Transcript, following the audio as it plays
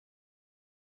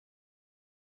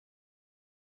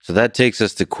So that takes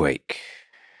us to Quake.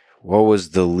 What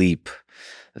was the leap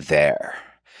there?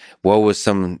 What was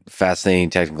some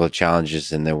fascinating technical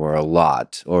challenges? And there were a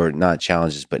lot, or not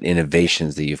challenges, but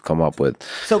innovations that you've come up with.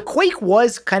 So Quake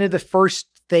was kind of the first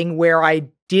thing where I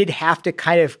did have to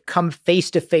kind of come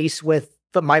face to face with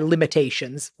my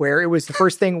limitations, where it was the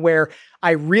first thing where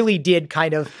I really did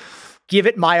kind of give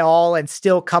it my all and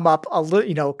still come up a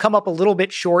little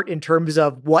bit short in terms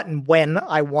of what and when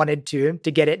I wanted to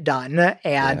get it done.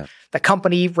 And the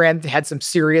company had some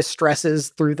serious stresses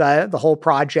through the whole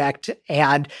project,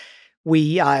 and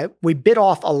we bit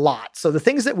off a lot. So the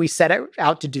things that we set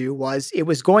out to do was it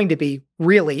was going to be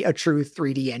really a true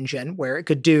 3D engine where it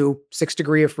could do 6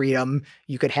 degrees of freedom.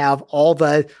 You could have all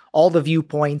the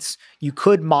viewpoints. You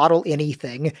could model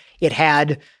anything. It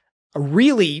had a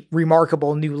really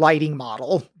remarkable new lighting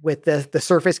model with the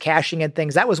surface caching and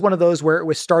things. That was one of those where it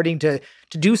was starting to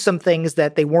do some things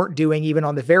that they weren't doing even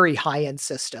on the very high-end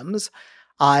systems.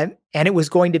 And it was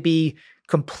going to be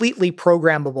completely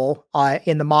programmable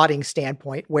in the modding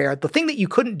standpoint, where the thing that you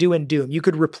couldn't do in Doom, you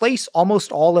could replace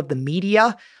almost all of the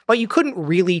media, but you couldn't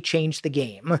really change the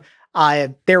game.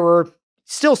 There were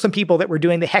still some people that were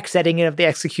doing the hex editing of the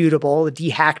executable, the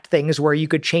dehacked things where you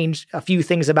could change a few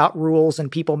things about rules,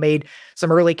 and people made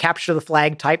some early capture the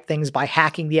flag type things by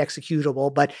hacking the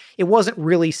executable, but it wasn't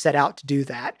really set out to do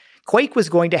that. Quake was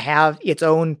going to have its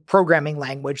own programming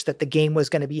language that the game was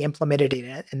going to be implemented in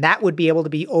it, and that would be able to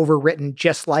be overwritten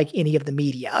just like any of the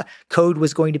media. Code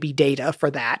was going to be data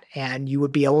for that, and you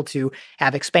would be able to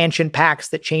have expansion packs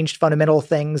that changed fundamental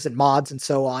things and mods and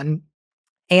so on.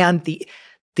 And the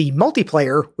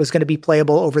multiplayer was going to be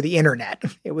playable over the internet.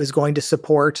 It was going to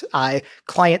support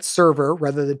client server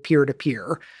rather than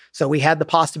peer-to-peer. So we had the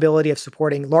possibility of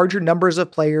supporting larger numbers of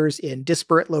players in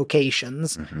disparate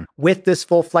locations with this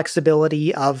full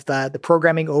flexibility of the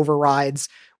programming overrides,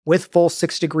 with full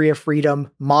 6 degrees of freedom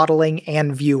modeling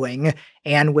and viewing,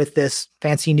 and with this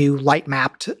fancy new light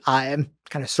mapped kind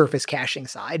of surface caching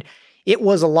side. It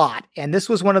was a lot. And this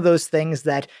was one of those things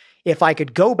that if I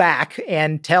could go back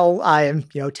and tell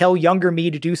younger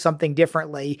me to do something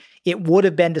differently, it would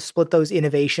have been to split those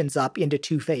innovations up into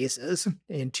 2 phases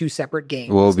in 2 separate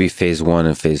games. What would be phase 1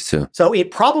 and phase 2? So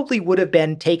it probably would have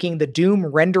been taking the Doom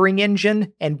rendering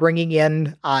engine and bringing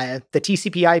in the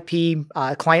TCP/IP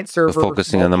client server, so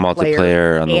focusing on the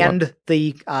multiplayer, and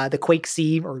the Quake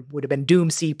C, or would have been Doom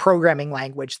C programming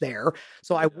language there.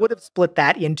 So I would have split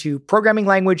that into programming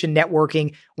language and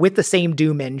networking with the same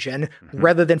Doom engine,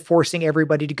 rather than forcing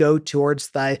everybody to go towards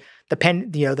the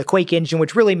Quake engine,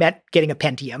 which really meant getting a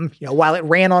Pentium. While it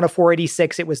ran on a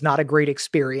 486, it was not a great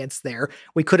experience there.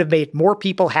 We could have made more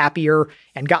people happier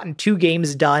and gotten 2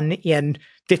 games done in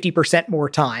 50% more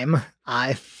time.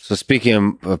 So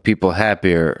speaking of people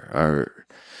happier, our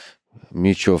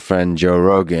mutual friend Joe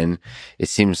Rogan, it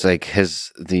seems like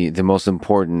the most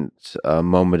important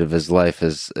moment of his life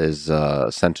is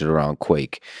centered around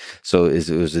Quake. So it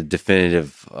was a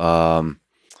definitive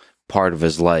part of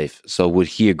his life. So would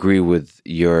he agree with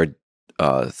your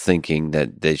thinking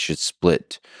that they should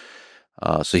split?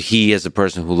 So he, as a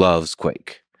person who loves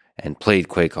Quake and played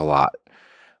Quake a lot,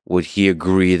 would he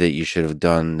agree that you should have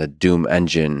done the Doom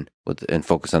engine and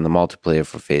focus on the multiplayer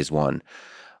for phase 1?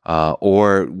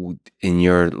 Or in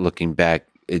your looking back,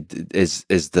 is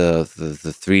the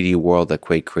 3D world that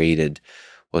Quake created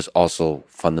was also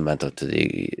fundamental to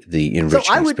the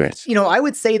enrichment experience? I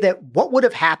would say that what would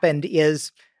have happened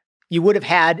is you would have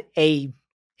had a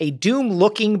Doom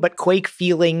looking but Quake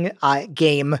feeling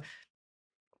game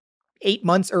 8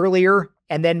 months earlier,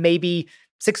 and then maybe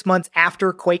 6 months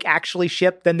after Quake actually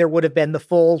shipped, then there would have been the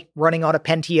full running on a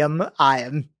Pentium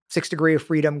 6 degrees of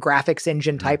freedom graphics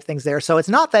engine type things there. So it's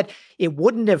not that it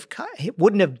wouldn't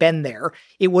have been there.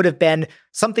 It would have been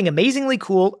something amazingly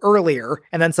cool earlier,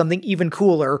 and then something even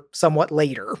cooler somewhat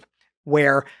later,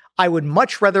 where I would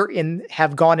much rather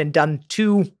have gone and done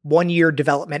 2 one-year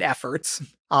development efforts,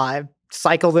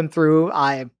 cycle them through,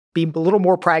 be a little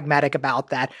more pragmatic about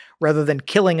that, rather than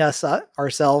killing us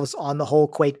ourselves on the whole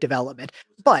Quake development.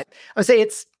 But I would say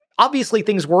it's obviously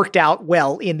things worked out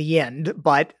well in the end,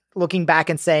 but looking back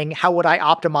and saying, how would I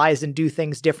optimize and do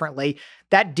things differently?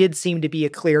 That did seem to be a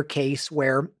clear case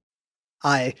where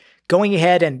going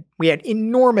ahead, and we had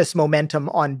enormous momentum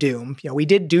on Doom. We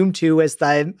did Doom 2 as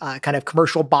the kind of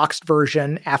commercial boxed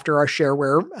version after our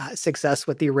shareware success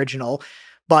with the original,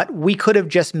 but we could have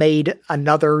just made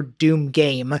another Doom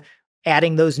game,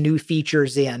 adding those new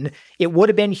features in. It would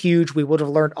have been huge. We would have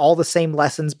learned all the same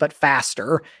lessons, but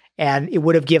faster, and it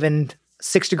would have given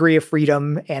Sixth Degree of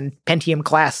Freedom and Pentium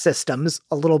class systems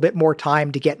a little bit more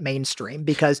time to get mainstream,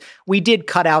 because we did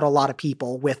cut out a lot of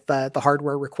people with the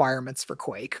hardware requirements for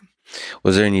Quake.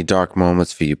 Was there any dark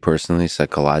moments for you personally,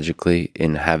 psychologically,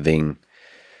 in having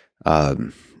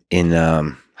having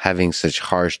such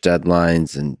harsh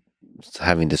deadlines and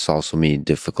having to solve so many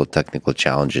difficult technical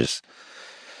challenges?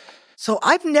 So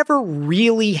I've never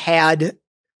really had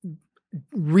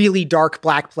really dark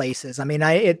black places. I mean,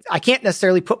 I can't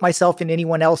necessarily put myself in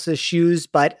anyone else's shoes,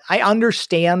 but I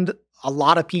understand a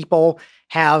lot of people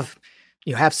have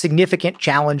significant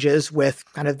challenges with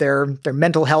kind of their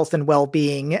mental health and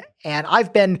well-being. And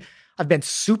I've been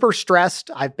super stressed.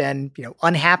 I've been,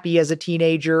 unhappy as a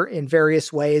teenager in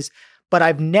various ways, but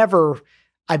I've never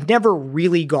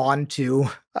really gone to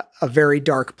a very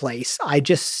dark place. I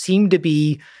just seem to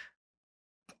be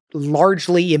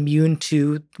largely immune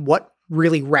to what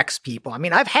really wrecks people. I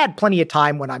mean, I've had plenty of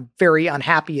time when I'm very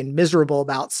unhappy and miserable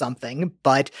about something,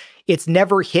 but it's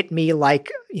never hit me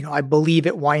like, I believe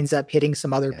it winds up hitting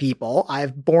some other people.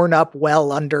 I've borne up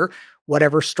well under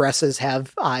whatever stresses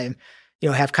have kind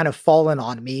of fallen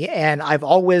on me. And I've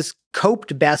always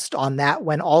coped best on that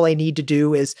when all I need to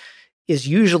do is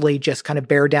usually just kind of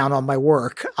bear down on my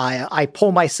work. I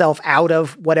pull myself out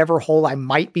of whatever hole I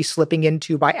might be slipping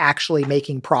into by actually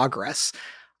making progress.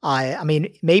 I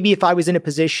mean, maybe if I was in a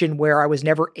position where I was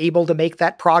never able to make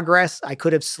that progress, I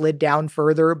could have slid down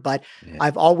further, but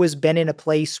I've always been in a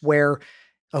place where,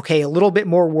 okay, a little bit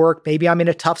more work, maybe I'm in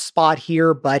a tough spot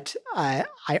here, but I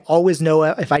always know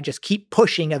if I just keep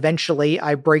pushing, eventually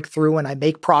I break through and I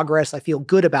make progress. I feel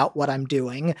good about what I'm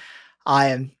doing.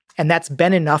 And that's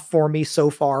been enough for me so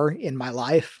far in my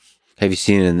life. Have you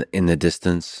seen in the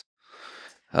distance,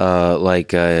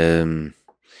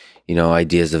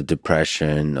 ideas of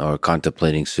depression or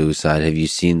contemplating suicide? Have you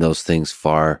seen those things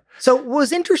far? So it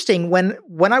was interesting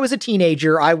when I was a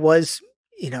teenager, I was,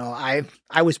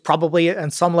 I was probably on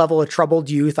some level a troubled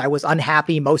youth. I was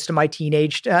unhappy most of my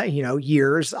teenage,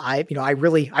 years. I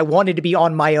wanted to be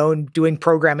on my own doing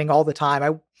programming all the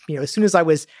time. As soon as I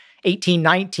was 18,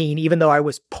 19, even though I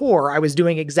was poor, I was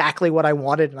doing exactly what I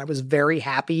wanted and I was very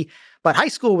happy. But high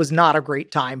school was not a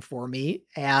great time for me.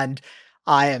 And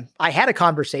I had a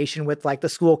conversation with like the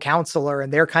school counselor,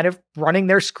 and they're kind of running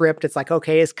their script. It's like,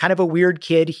 okay, it's kind of a weird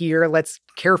kid here. Let's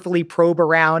carefully probe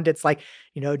around. It's like,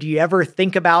 do you ever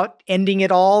think about ending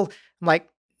it all? I'm like,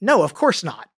 no, of course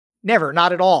not. Never,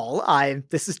 not at all.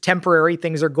 This is temporary.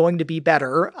 Things are going to be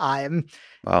better.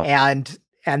 Wow.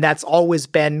 And that's always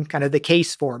been kind of the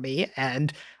case for me.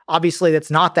 And obviously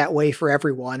that's not that way for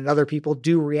everyone. And other people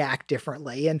do react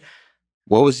differently. And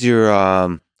what was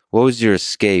your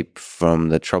escape from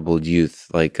the troubled youth?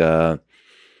 Like,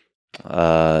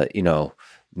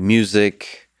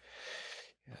 music,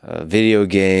 video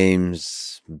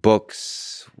games,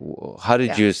 books. How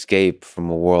did you escape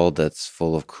from a world that's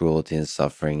full of cruelty and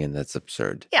suffering and that's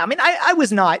absurd? Yeah, I mean, I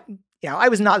was not, I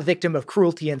was not a victim of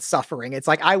cruelty and suffering. It's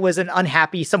like I was an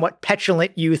unhappy, somewhat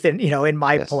petulant youth, and in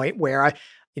my point where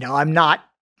I'm not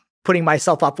putting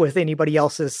myself up with anybody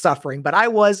else's suffering, but I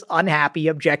was unhappy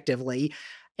objectively.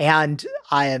 And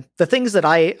the things that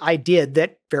I did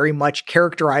that very much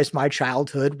characterized my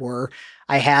childhood were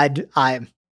I had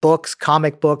books,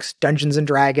 comic books, Dungeons and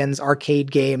Dragons,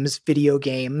 arcade games, video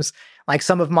games. Like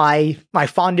some of my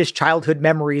fondest childhood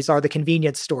memories are the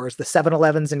convenience stores, the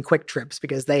 7-Elevens and Quick Trips,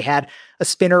 because they had a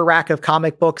spinner rack of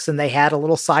comic books and they had a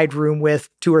little side room with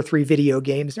 2 or 3 video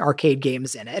games, arcade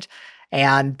games in it.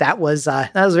 And that was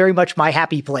very much my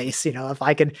happy place. If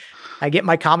I get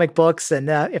my comic books, and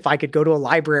if I could go to a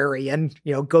library and,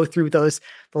 go through the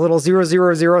little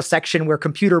 000 section where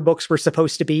computer books were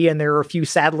supposed to be. And there were a few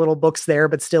sad little books there,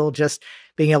 but still just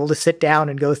being able to sit down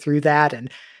and go through that. And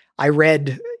I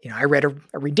read a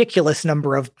ridiculous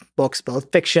number of books, both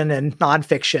fiction and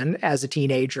nonfiction as a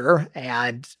teenager.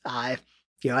 And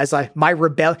my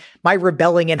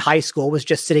rebelling in high school was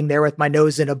just sitting there with my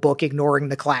nose in a book, ignoring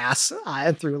the class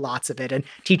through lots of it. And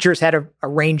teachers had a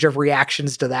range of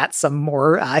reactions to that, some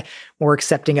more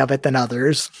accepting of it than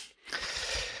others.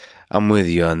 I'm with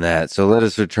you on that. So let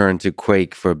us return to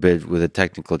Quake for a bit with the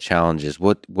technical challenges.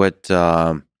 What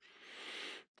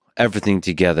everything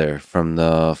together from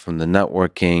the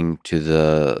networking to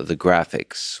the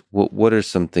graphics. What are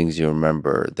some things you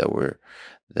remember that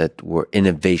were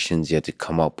innovations you had to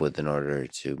come up with in order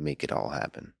to make it all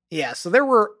happen? Yeah, so there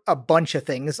were a bunch of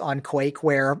things on Quake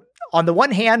where, on the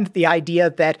one hand, the idea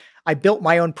that I built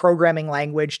my own programming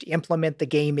language to implement the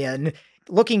game in,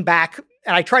 looking back,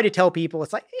 and I try to tell people,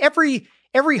 it's like every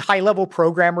every high-level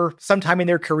programmer sometime in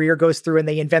their career goes through and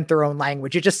they invent their own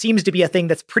language. It just seems to be a thing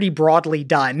that's pretty broadly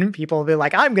done. People will be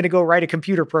like, I'm going to go write a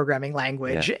computer programming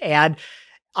language. Yeah. And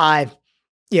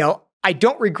I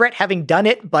don't regret having done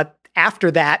it, but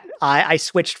after that, I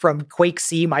switched from Quake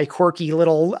C, my quirky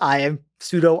little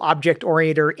pseudo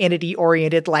object-oriented or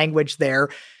entity-oriented language there.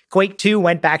 Quake 2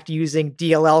 went back to using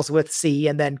DLLs with C,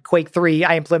 and then Quake 3,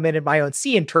 I implemented my own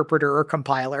C interpreter or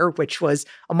compiler, which was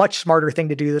a much smarter thing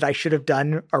to do that I should have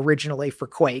done originally for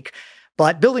Quake.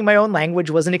 But building my own language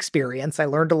was an experience. I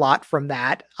learned a lot from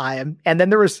that. And then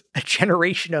there was a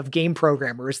generation of game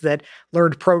programmers that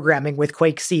learned programming with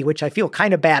Quake C, which I feel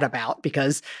kind of bad about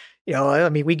because,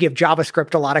 we give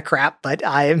JavaScript a lot of crap, but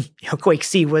Quake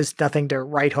C was nothing to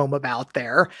write home about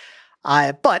there.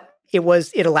 But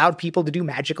it allowed people to do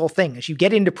magical things. You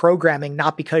get into programming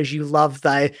not because you love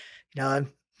the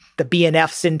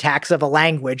BNF syntax of a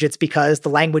language. It's because the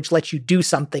language lets you do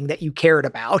something that you cared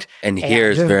about. And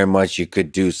here's very much you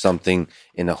could do something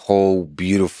in a whole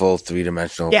beautiful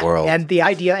three-dimensional world. And the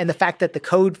idea and the fact that the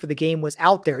code for the game was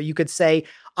out there, you could say,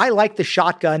 I like the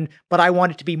shotgun, but I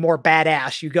want it to be more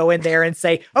badass. You go in there and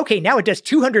say, okay, now it does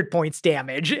 200 points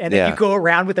damage. And then you go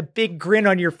around with a big grin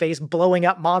on your face, blowing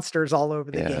up monsters all over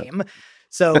the game.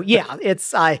 So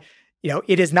it's,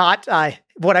 it is not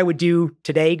what I would do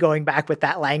today going back with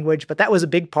that language, but that was a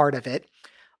big part of it.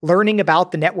 Learning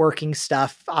about the networking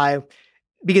stuff,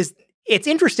 because it's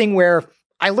interesting where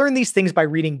I learned these things by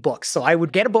reading books. So I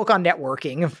would get a book on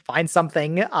networking, find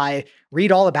something, I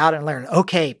read all about it and learn,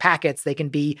 okay, packets, they can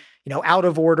be, out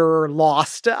of order,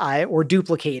 lost, or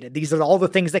duplicated. These are all the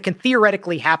things that can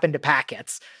theoretically happen to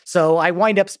packets. So I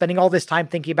wind up spending all this time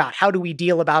thinking about how do we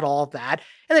deal about all of that?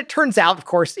 And it turns out, of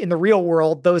course, in the real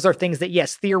world, those are things that,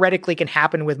 yes, theoretically can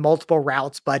happen with multiple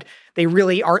routes, but they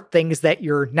really aren't things that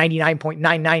your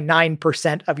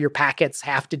 99.999% of your packets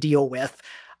have to deal with.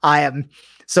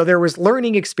 So there was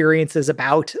learning experiences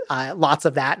about lots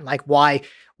of that and like why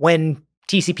when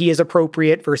TCP is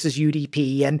appropriate versus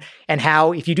UDP and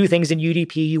how if you do things in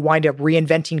UDP, you wind up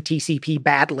reinventing TCP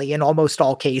badly in almost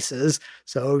all cases.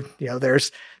 So,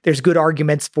 there's good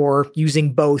arguments for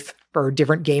using both for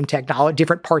different game technology,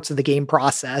 different parts of the game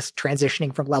process,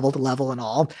 transitioning from level to level and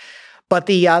all. But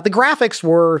the graphics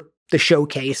were the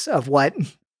showcase of what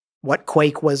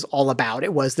Quake was all about.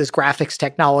 It was this graphics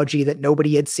technology that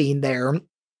nobody had seen there.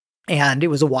 And it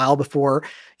was a while before,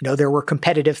 there were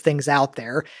competitive things out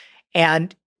there.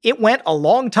 And it went a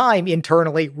long time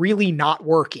internally really not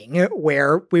working,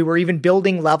 where we were even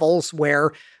building levels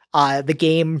where the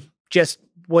game just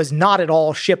was not at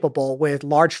all shippable, with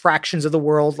large fractions of the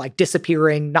world like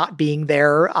disappearing, not being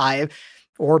there,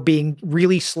 or being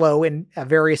really slow in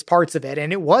various parts of it.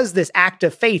 And it was this act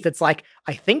of faith. It's like,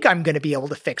 I think I'm going to be able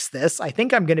to fix this. I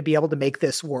think I'm going to be able to make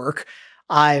this work.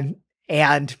 And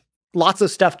lots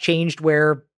of stuff changed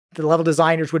where the level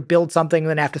designers would build something and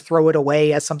then have to throw it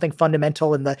away as something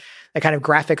fundamental, and the kind of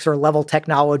graphics or level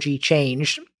technology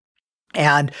changed.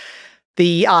 And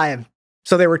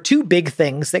so there were two big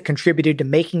things that contributed to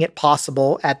making it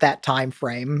possible at that time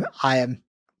frame.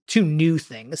 Two new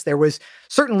things. There was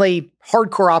certainly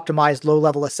hardcore optimized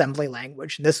low-level assembly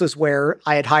language. And this was where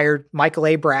I had hired Michael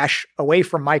Abrash away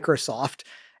from Microsoft.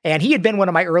 And he had been one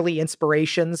of my early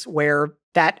inspirations, where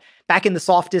that back in the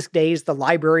soft disk days, the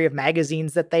library of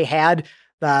magazines that they had,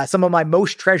 some of my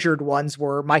most treasured ones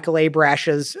were Michael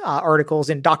Abrash's articles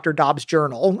in Dr. Dobbs'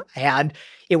 journal. And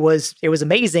it was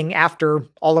amazing. After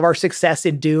all of our success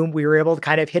in Doom, we were able to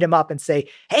kind of hit him up and say,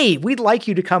 hey, we'd like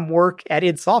you to come work at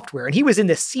id Software. And he was in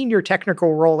this senior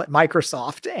technical role at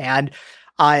Microsoft. And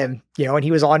and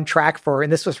he was on track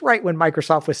and this was right when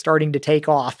Microsoft was starting to take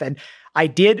off. And I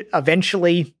did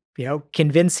eventually,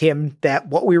 convince him that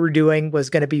what we were doing was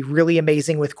going to be really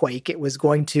amazing with Quake. It was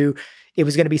going to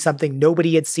be something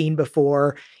nobody had seen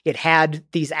before. It had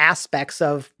these aspects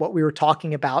of what we were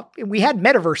talking about. We had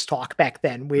metaverse talk back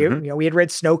then. We had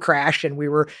read Snow Crash, and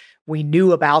we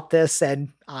knew about this.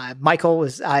 And Michael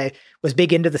was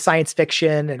big into the science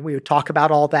fiction, and we would talk about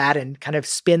all that and kind of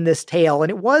spin this tale. And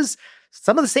it was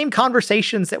some of the same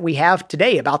conversations that we have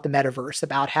today about the metaverse,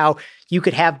 about how you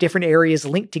could have different areas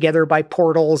linked together by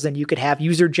portals, and you could have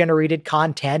user-generated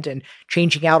content and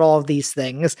changing out all of these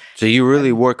things. So you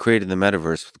really were creating the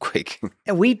metaverse with Quake.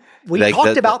 And we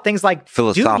talked about things like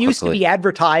Doom used to be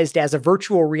advertised as a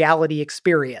virtual reality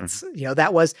experience. Mm-hmm.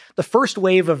 That was the first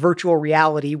wave of virtual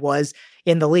reality was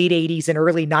in the late 80s and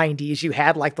early 90s. You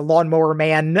had like the Lawnmower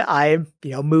Man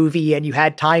movie, and you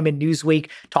had Time and Newsweek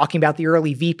talking about the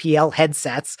early VPL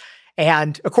headsets.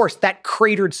 And of course, that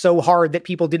cratered so hard that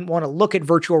people didn't want to look at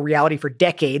virtual reality for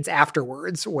decades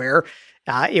afterwards, where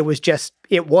It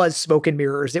was smoke and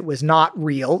mirrors. It was not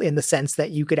real in the sense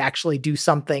that you could actually do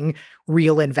something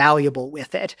real and valuable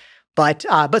with it. But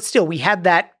still, we had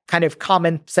that kind of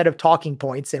common set of talking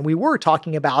points, and we were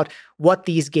talking about what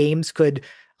these games could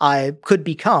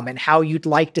become and how you'd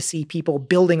like to see people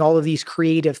building all of these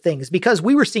creative things, because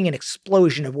we were seeing an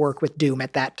explosion of work with Doom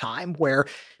at that time where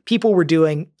people were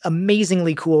doing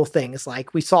amazingly cool things.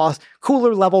 Like we saw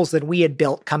cooler levels than we had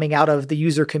built coming out of the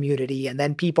user community, and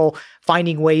then people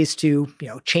finding ways to,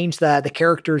 change the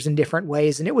characters in different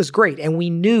ways. And it was great. And we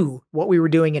knew what we were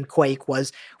doing in Quake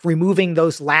was removing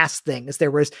those last things. There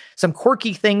was some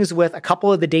quirky things with a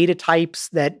couple of the data types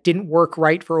that didn't work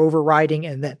right for overriding,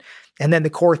 and then the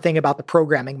core thing about the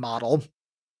programming model.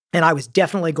 And I was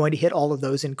definitely going to hit all of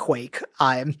those in Quake.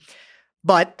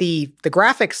 But the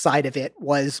graphics side of it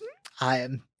was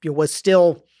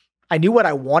still, I knew what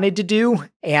I wanted to do,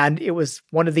 and it was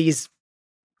one of these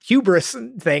hubris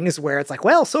things where it's like,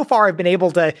 well, so far I've been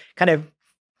able to kind of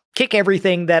kick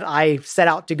everything that I set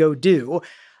out to go do.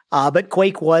 But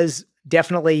Quake was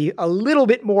definitely a little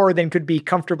bit more than could be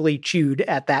comfortably chewed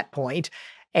at that point.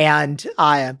 And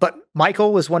but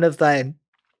Michael was one of the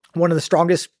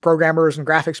strongest programmers and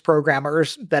graphics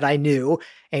programmers that I knew.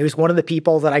 And he was one of the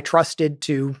people that I trusted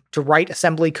to write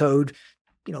assembly code,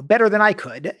 better than I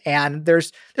could. And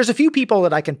there's a few people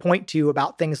that I can point to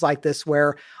about things like this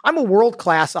where I'm a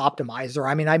world-class optimizer.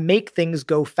 I mean, I make things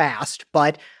go fast,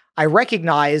 but I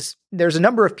recognize there's a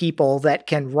number of people that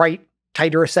can write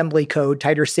tighter assembly code,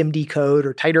 tighter SIMD code,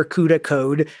 or tighter CUDA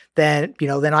code than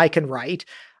I can write.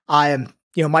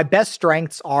 My best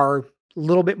strengths are a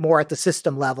little bit more at the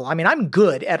system level. I mean, I'm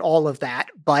good at all of that,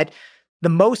 but the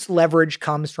most leverage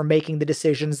comes from making the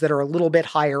decisions that are a little bit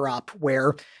higher up,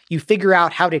 where you figure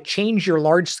out how to change your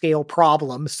large-scale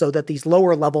problems so that these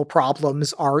lower-level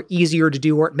problems are easier to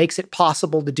do, or it makes it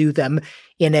possible to do them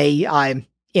in a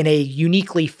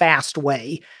uniquely fast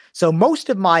way. So most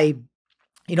of my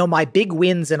big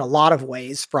wins in a lot of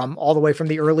ways, from all the way from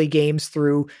the early games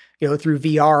through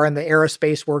VR and the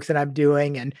aerospace work that I'm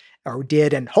doing and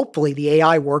hopefully the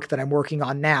AI work that I'm working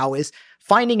on now, is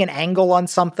finding an angle on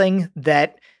something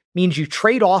that means you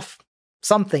trade off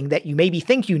something that you maybe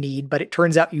think you need, but it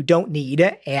turns out you don't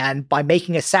need. And by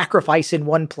making a sacrifice in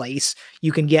one place,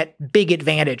 you can get big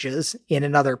advantages in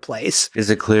another place.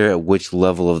 Is it clear at which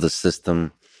level of the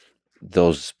system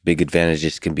those big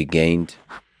advantages can be gained?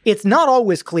 It's not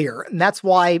always clear. And that's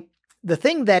why the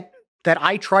thing that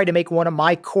I try to make one of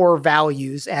my core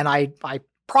values, and I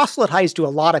proselytize to a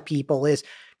lot of people, is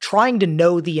trying to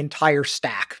know the entire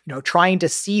stack, trying to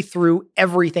see through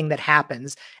everything that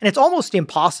happens. And it's almost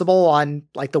impossible on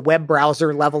like the web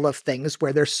browser level of things,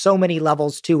 where there's so many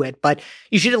levels to it, but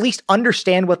you should at least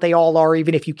understand what they all are,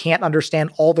 even if you can't understand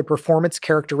all the performance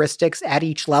characteristics at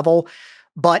each level.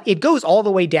 But it goes all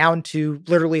the way down to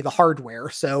literally the hardware.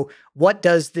 So what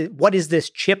is this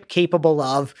chip capable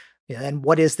of? And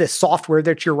what is this software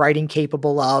that you're writing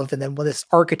capable of? And then what this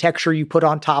architecture you put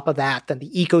on top of that, then the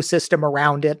ecosystem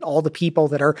around it, all the people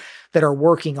that are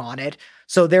working on it.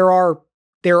 So there are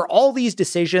all these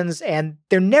decisions, and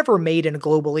they're never made in a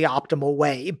globally optimal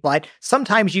way, but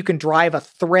sometimes you can drive a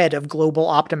thread of global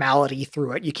optimality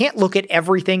through it. You can't look at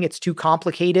everything, it's too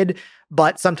complicated,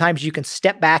 but sometimes you can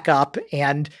step back up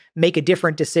and make a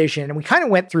different decision. And we kind of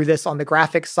went through this on the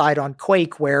graphics side on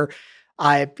Quake, where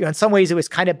in some ways it was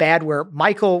kind of bad, where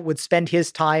Michael would spend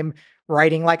his time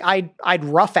writing, like I'd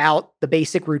rough out the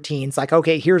basic routines, like,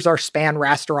 okay, here's our span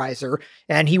rasterizer.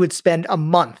 And he would spend a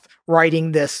month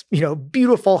writing this,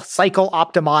 beautiful cycle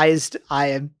optimized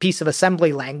piece of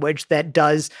assembly language that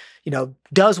does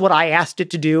what I asked it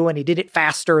to do. And he did it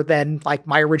faster than like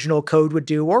my original code would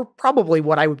do, or probably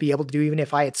what I would be able to do even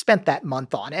if I had spent that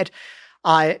month on it.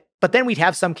 But then we'd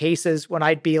have some cases when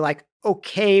I'd be like,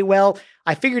 okay, well,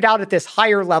 I figured out at this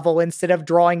higher level, instead of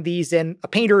drawing these in a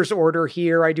painter's order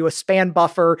here, I do a span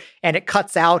buffer and it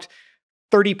cuts out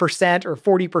 30% or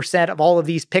 40% of all of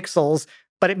these pixels,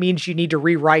 but it means you need to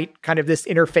rewrite kind of this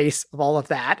interface of all of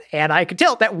that. And I could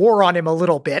tell that wore on him a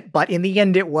little bit, but in the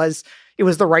end, it was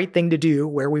the right thing to do,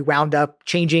 where we wound up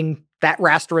changing that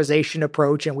rasterization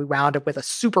approach, and we wound up with a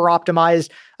super optimized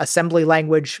assembly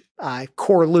language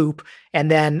core loop,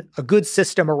 and then a good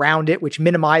system around it, which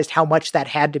minimized how much that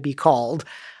had to be called.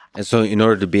 And so in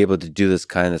order to be able to do this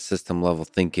kind of system level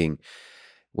thinking,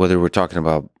 whether we're talking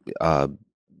about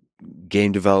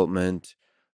game development,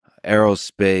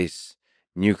 aerospace,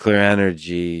 nuclear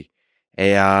energy,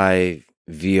 AI,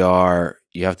 VR,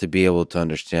 you have to be able to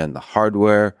understand the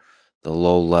hardware, the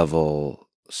low-level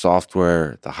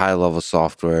software, the high-level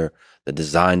software, the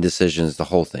design decisions, the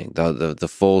whole thing, the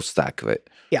full stack of it.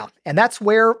 Yeah. And that's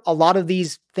where a lot of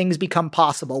these things become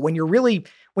possible. When you're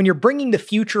bringing the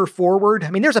future forward, I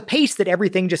mean, there's a pace that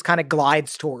everything just kind of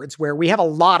glides towards, where we have a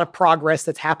lot of progress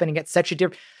that's happening at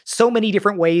so many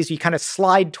different ways. You kind of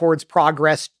slide towards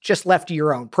progress just left to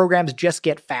your own. Programs just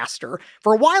get faster.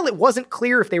 For a while, it wasn't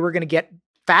clear if they were going to get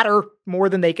fatter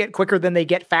quicker than they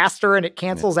get faster, and it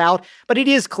cancels out. But it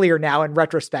is clear now in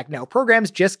retrospect. No,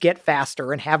 programs just get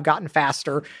faster and have gotten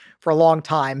faster for a long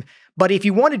time. But if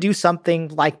you want to do something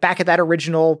like back at that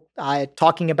original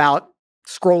talking about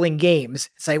scrolling games,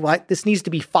 say, well, this needs to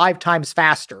be 5 times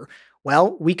faster.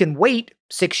 Well, we can wait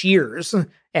 6 years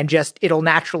and it'll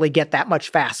naturally get that much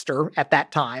faster at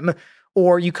that time.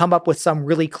 Or you come up with some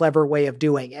really clever way of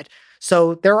doing it.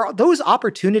 So there are those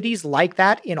opportunities like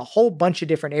that in a whole bunch of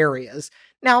different areas.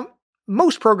 Now,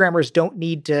 most programmers don't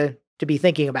need to be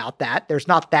thinking about that. There's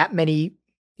not that many,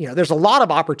 there's a lot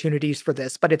of opportunities for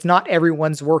this, but it's not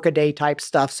everyone's workaday type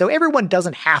stuff. So everyone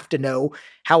doesn't have to know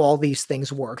how all these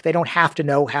things work. They don't have to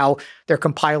know how their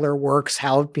compiler works,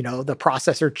 how, the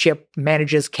processor chip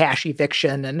manages cache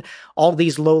eviction and all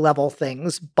these low-level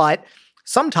things. But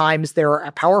sometimes there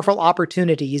are powerful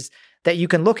opportunities that you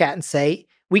can look at and say,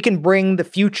 we can bring the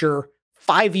future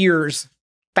 5 years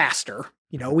faster.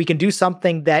 We can do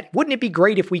something that, wouldn't it be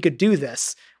great if we could do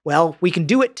this? Well, we can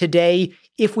do it today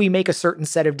if we make a certain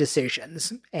set of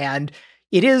decisions. And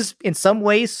it is, in some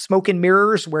ways, smoke and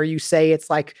mirrors, where you say it's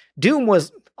like Doom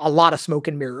was a lot of smoke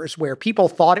and mirrors, where people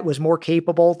thought it was more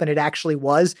capable than it actually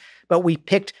was, but we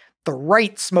picked the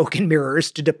right smoke and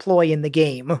mirrors to deploy in the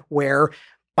game, where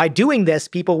by doing this,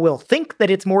 people will think that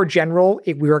it's more general.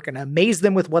 We're going to amaze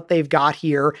them with what they've got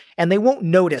here, and they won't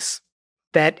notice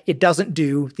that it doesn't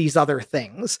do these other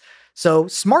things. So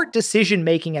smart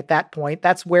decision-making at that point,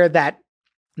 that's where that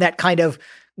kind of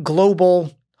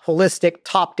global, holistic,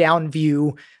 top-down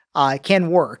view can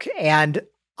work. And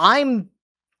I'm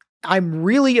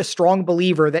really a strong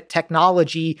believer that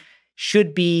technology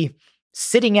should be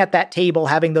sitting at that table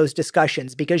having those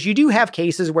discussions, because you do have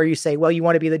cases where you say, well, you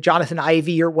want to be the Jonathan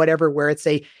Ivey or whatever, where it's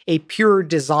a pure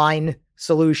design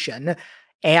solution.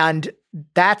 And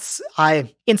that's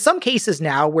in some cases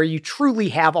now where you truly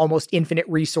have almost infinite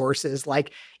resources.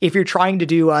 Like if you're trying to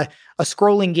do a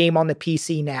scrolling game on the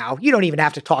PC now, you don't even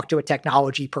have to talk to a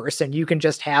technology person. You can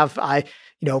just have,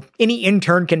 any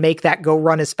intern can make that go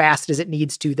run as fast as it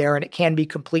needs to there, and it can be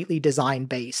completely design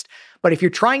based. But if you're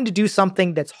trying to do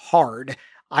something that's hard,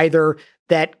 either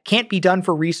that can't be done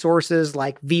for resources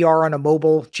like VR on a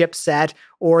mobile chipset,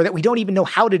 or that we don't even know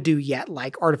how to do yet,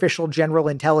 like artificial general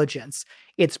intelligence,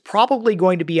 it's probably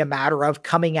going to be a matter of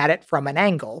coming at it from an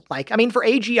angle. For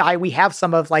AGI, we have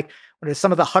some of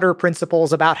the Hutter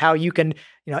principles about how you can,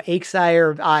 AXI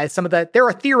or there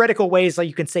are theoretical ways that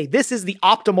you can say this is the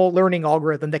optimal learning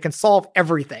algorithm that can solve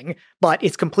everything, but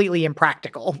it's completely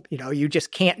impractical. You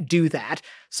just can't do that.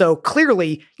 So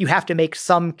clearly you have to make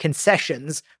some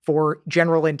concessions for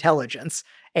general intelligence,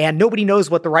 and nobody knows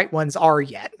what the right ones are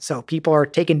yet. So people are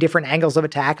taking different angles of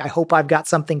attack. I hope I've got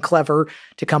something clever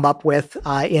to come up with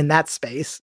in that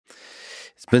space.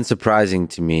 It's been surprising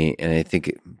to me, and I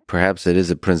think perhaps it is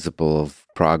a principle of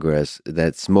progress,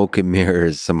 that smoke and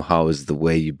mirrors somehow is the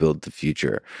way you build the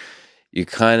future. You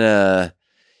kind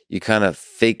of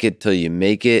fake it till you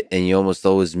make it, and you almost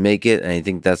always make it. And I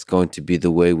think that's going to be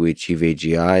the way we achieve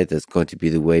AGI. That's going to be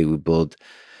the way we build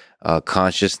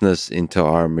consciousness into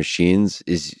our machines.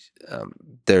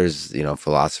 There's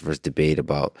philosophers debate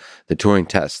about the Turing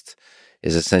test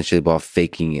is essentially about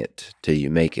faking it till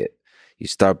you make it. You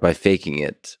start by faking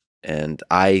it, and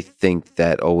I think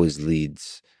that always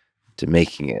leads to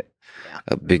making it.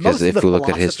 Yeah. Because if we look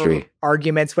at history,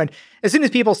 arguments, as soon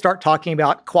as people start talking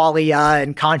about qualia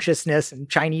and consciousness and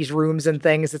Chinese rooms and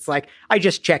things, it's like, I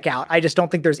just check out. I just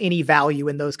don't think there's any value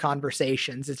in those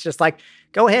conversations. It's just like,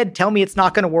 go ahead, tell me it's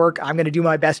not going to work. I'm going to do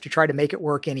my best to try to make it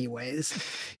work anyways.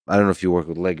 I don't know if you work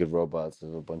with legged robots.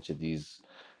 There's a bunch of these.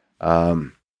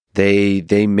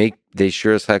 They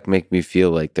sure as heck make me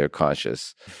feel like they're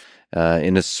conscious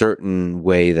in a certain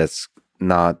way that's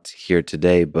not here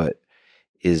today, but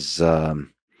is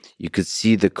you could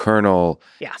see the kernel.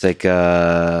 Yeah. It's like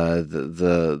the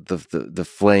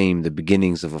flame, the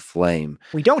beginnings of a flame.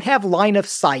 We don't have line of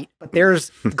sight, but there's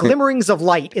glimmerings of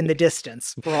light in the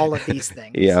distance for all of these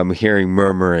things. Yeah, I'm hearing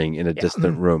murmuring in a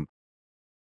distant room.